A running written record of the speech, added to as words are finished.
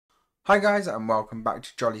Hi guys and welcome back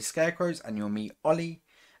to Jolly Scarecrows and you're me Ollie,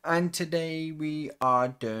 and today we are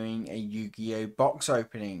doing a Yu-Gi-Oh box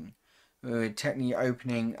opening. We're technically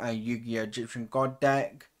opening a Yu-Gi-Oh Egyptian God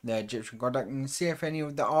deck, the Egyptian God deck, and see if any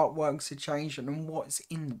of the artworks have changed and what's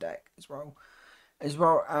in the deck as well.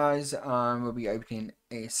 We'll be opening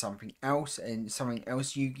something else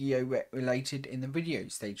Yu-Gi-Oh related in the video.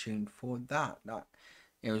 Stay tuned for that.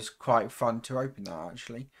 It was quite fun to open that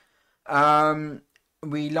actually.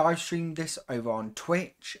 We live streamed this over on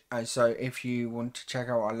Twitch, so if you want to check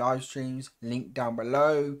out our live streams, link down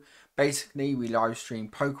below. Basically, we live stream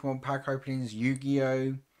Pokemon pack openings,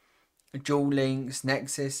 Yu-Gi-Oh, Duel Links,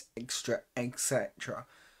 Nexus, etc.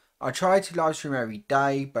 I try to live stream every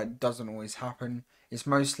day, but it doesn't always happen. It's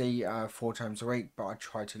mostly 4 times a week, but I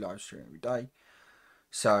try to live stream every day.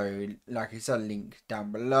 So, like I said, link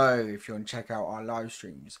down below if you want to check out our live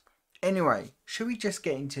streams. Anyway, should we just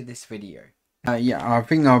get into this video? Yeah, I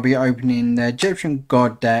think I'll be opening the Egyptian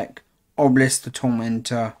God deck, Obelisk the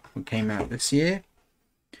Tormentor, that came out this year.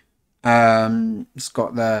 It's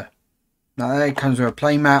got the... Now it comes with a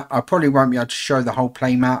playmat. I probably won't be able to show the whole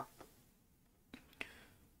playmat.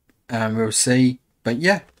 We'll see. But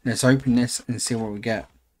yeah, let's open this and see what we get.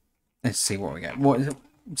 Let's see what we get.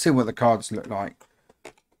 See what the cards look like.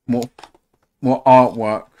 What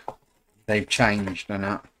artwork they've changed and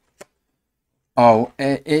that. Oh,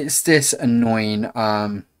 it's this annoying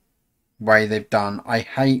way they've done. I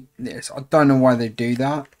hate this. I don't know why they do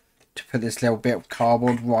that. To put this little bit of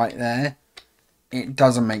cardboard right there. It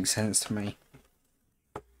doesn't make sense to me.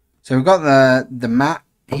 So we've got the mat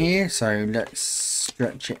here. So let's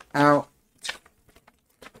stretch it out.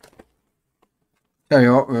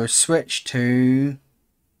 So what, we'll switch to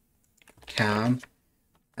cam.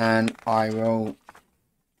 And I will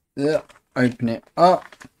open it up.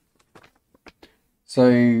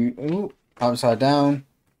 So, upside down.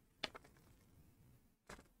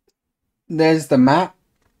 There's the mat.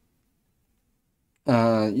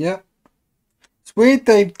 Yeah. It's weird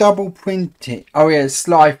they've double printed. Oh yeah, it's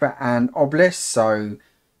Slifer and Obelisk, so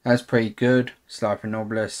that's pretty good. Slifer and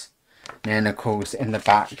Obelisk. And then of course in the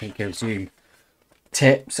back it gives you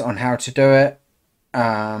tips on how to do it.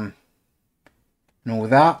 And all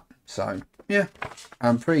that. So yeah.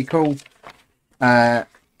 Pretty cool.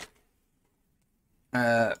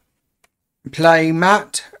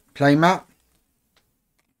 Playmat.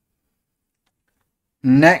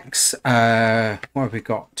 Next, what have we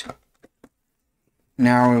got?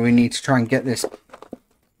 Now we need to try and get this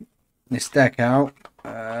deck out.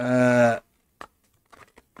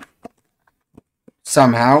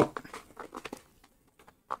 Somehow.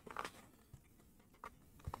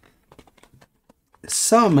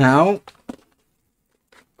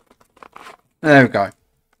 There we go.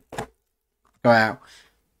 Go out.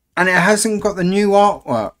 And it hasn't got the new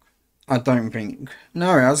artwork, I don't think.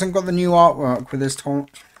 No, it hasn't got the new artwork with this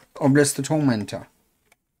Obelisk the Tormentor.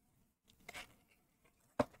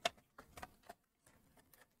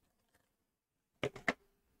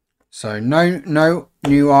 So no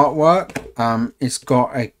new artwork. It's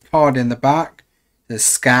got a card in the back. The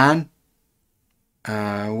scan.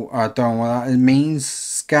 I don't know what that means.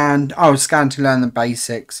 Scan. Oh, scan to learn the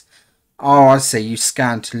basics. Oh, I see. You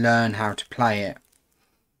scan to learn how to play it.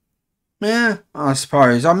 Yeah, I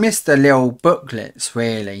suppose. I missed the little booklets,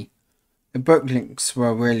 really. The booklets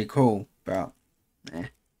were really cool, but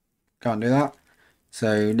can't do that.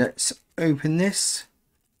 So let's open this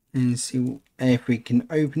and see if we can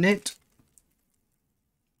open it.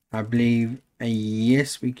 I believe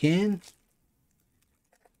yes, we can.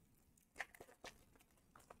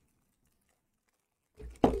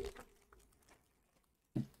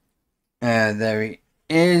 There it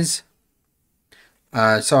is.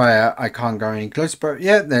 Sorry, I can't go any closer, but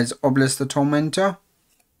yeah, there's Obelisk the Tormentor.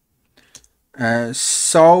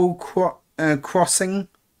 Soul Crossing.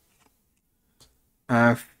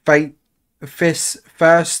 Fate,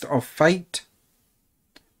 First of Fate.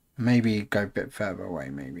 Maybe go a bit further away,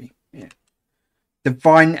 maybe. Yeah.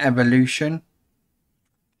 Divine Evolution.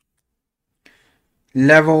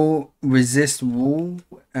 Level Resist Wall.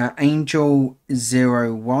 Angel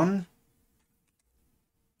 01.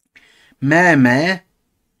 Mare.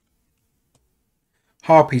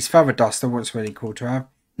 Harpy's Feather Duster, what's really cool to have.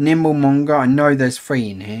 Nimble Monger, I know there's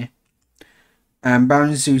 3 in here. And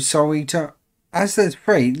Banzu Soul Eater. As there's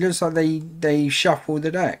 3, it looks like they shuffle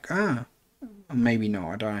the deck. Maybe not,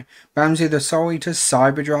 I don't know. Banzu the Soul Eater,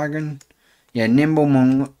 Cyber Dragon. Yeah, Nimble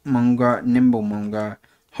Monger.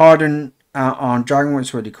 Hardened Armed Dragon,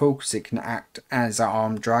 what's really cool because it can act as an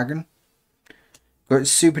Armed Dragon. Got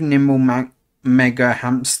Super Nimble Mega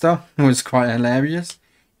Hamster, was quite hilarious.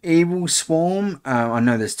 Evil Swarm. I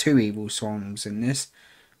know there's 2 Evil Swarms in this.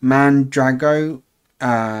 Mandrago,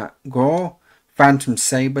 Gore, Phantom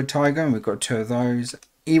Saber Tiger, and we've got 2 of those.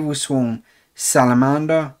 Evil Swarm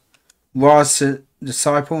Salamander, Raz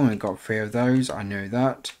Disciple, and we've got 3 of those. I know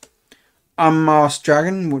that. Unmasked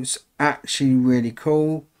Dragon, which is actually really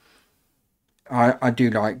cool. I do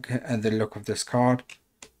like the look of this card.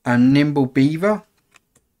 Nimble Beaver.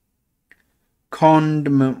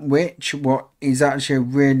 Condiment Witch, what is actually a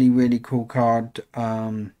really cool card,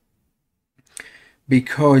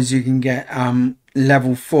 because you can get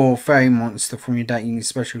level 4 fairy monster from your deck. You can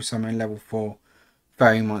special summon level 4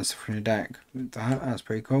 fairy monster from your deck. That's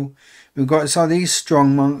pretty cool. We've got some of these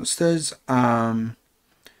strong monsters.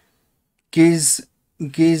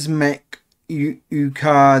 Gizmek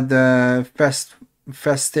Yuka, the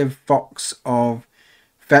festive fox of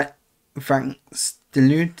Thanks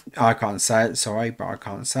Delude. I can't say it, sorry, but I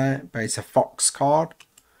can't say it. But it's a fox card.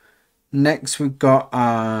 Next we've got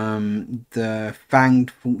the Fanged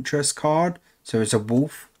Fortress card. So it's a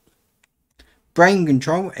wolf. Brain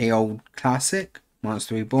Control, a old classic.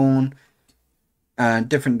 Monster Reborn.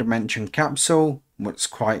 Different Dimension Capsule, what's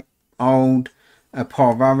quite old.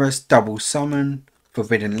 Parvarus, Double Summon.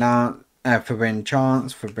 Forbidden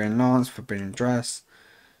Chance, Forbidden Lance, Forbidden Dress.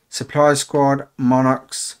 Supply Squad,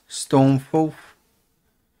 Monarchs, Stormwolf.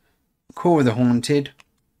 Core of the Haunted,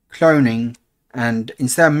 Cloning, and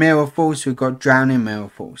instead of Mirror Force, we've got Drowning Mirror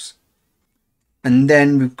Force. And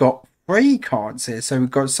then we've got 3 cards here. So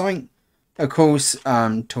we've got something, of course,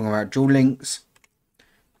 talking about Duel Links.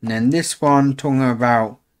 And then this one, talking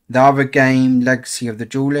about the other game, Legacy of the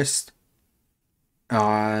Duelist.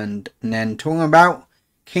 And then talking about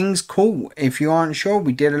King's Call. If you aren't sure,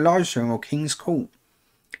 we did a live stream of King's Call.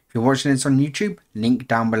 If you're watching this on YouTube, link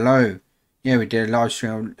down below. Yeah, we did a live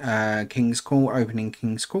stream of King's Call, opening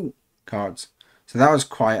King's Call cards. So that was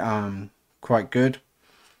quite good.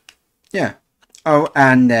 Yeah. Oh,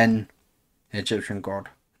 and then the Egyptian God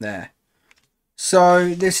there.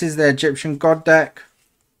 So this is the Egyptian God deck.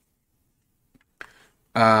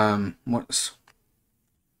 What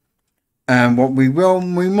we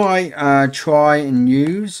might try and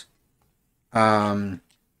use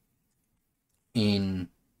in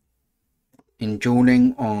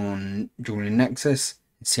dueling on Dueling Nexus,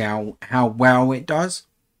 see how well it does.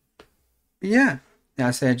 But yeah,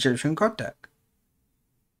 that's the Egyptian God deck.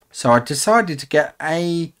 So I decided to get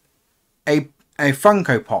a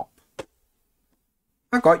Funko Pop.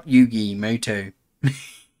 I got Yugioh.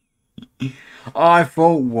 I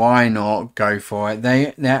thought, why not go for it?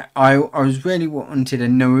 I was really wanted a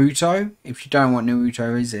Naruto. If you don't know what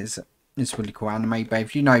Naruto is, it's really cool anime. But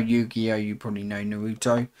if you know Yu-Gi-Oh, you probably know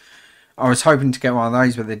Naruto. I was hoping to get one of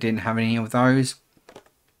those, but they didn't have any of those.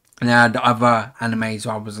 And they had other animes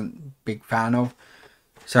I wasn't a big fan of.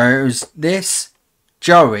 So it was this,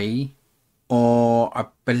 Joey, or I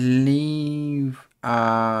believe,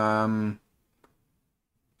 oh,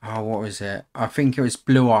 what was it? I think it was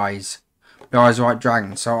Blue Eyes. Blue Eyes White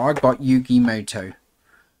Dragon. So I got Yugioh.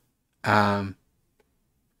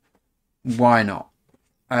 Why not?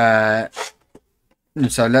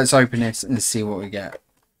 So let's open this and see what we get.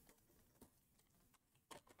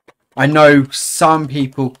 I know some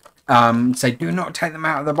people say do not take them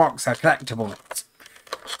out of the box, they're collectible.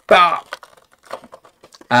 But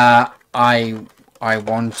I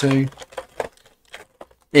want to,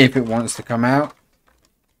 if it wants to come out.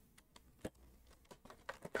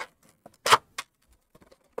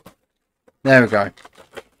 There we go.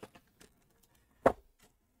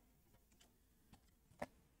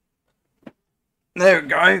 There we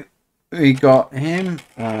go. We got him.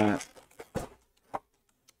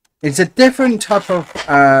 It's a different type of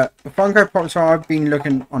Funko Pops. I've been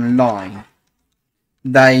looking online.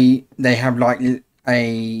 They have like you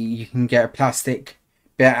can get a plastic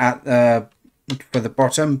bit at for the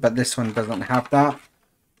bottom, but this one doesn't have that.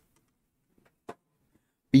 But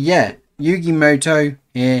yeah, Yugioh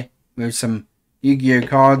here with some Yu-Gi-Oh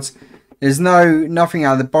cards. There's nothing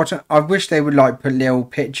at the bottom. I wish they would like put little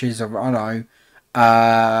pictures of, I don't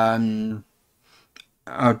know,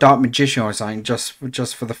 a Dark Magician or something, just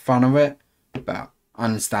for the fun of it. But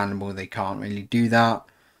understandable, they can't really do that.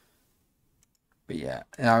 But yeah,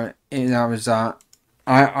 that was I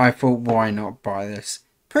thought, why not buy this?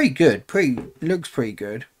 Pretty good. Looks pretty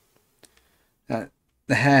good. The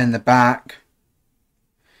hair in the back.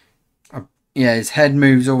 Yeah, his head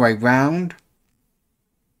moves all the way round.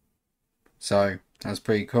 So that's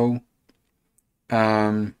pretty cool.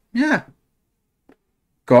 Yeah.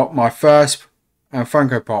 Got my first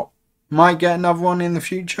Funko Pop. Might get another one in the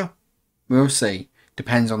future. We'll see.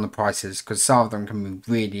 Depends on the prices, because some of them can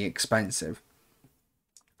be really expensive.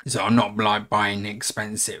 So I'm not like buying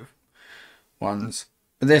expensive ones.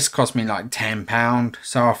 But this cost me like £10.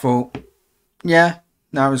 So I thought, yeah,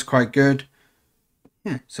 that was quite good.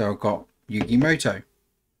 Yeah, so I got Yugimoto.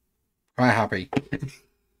 Quite happy.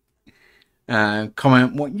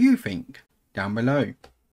 Comment what you think down below.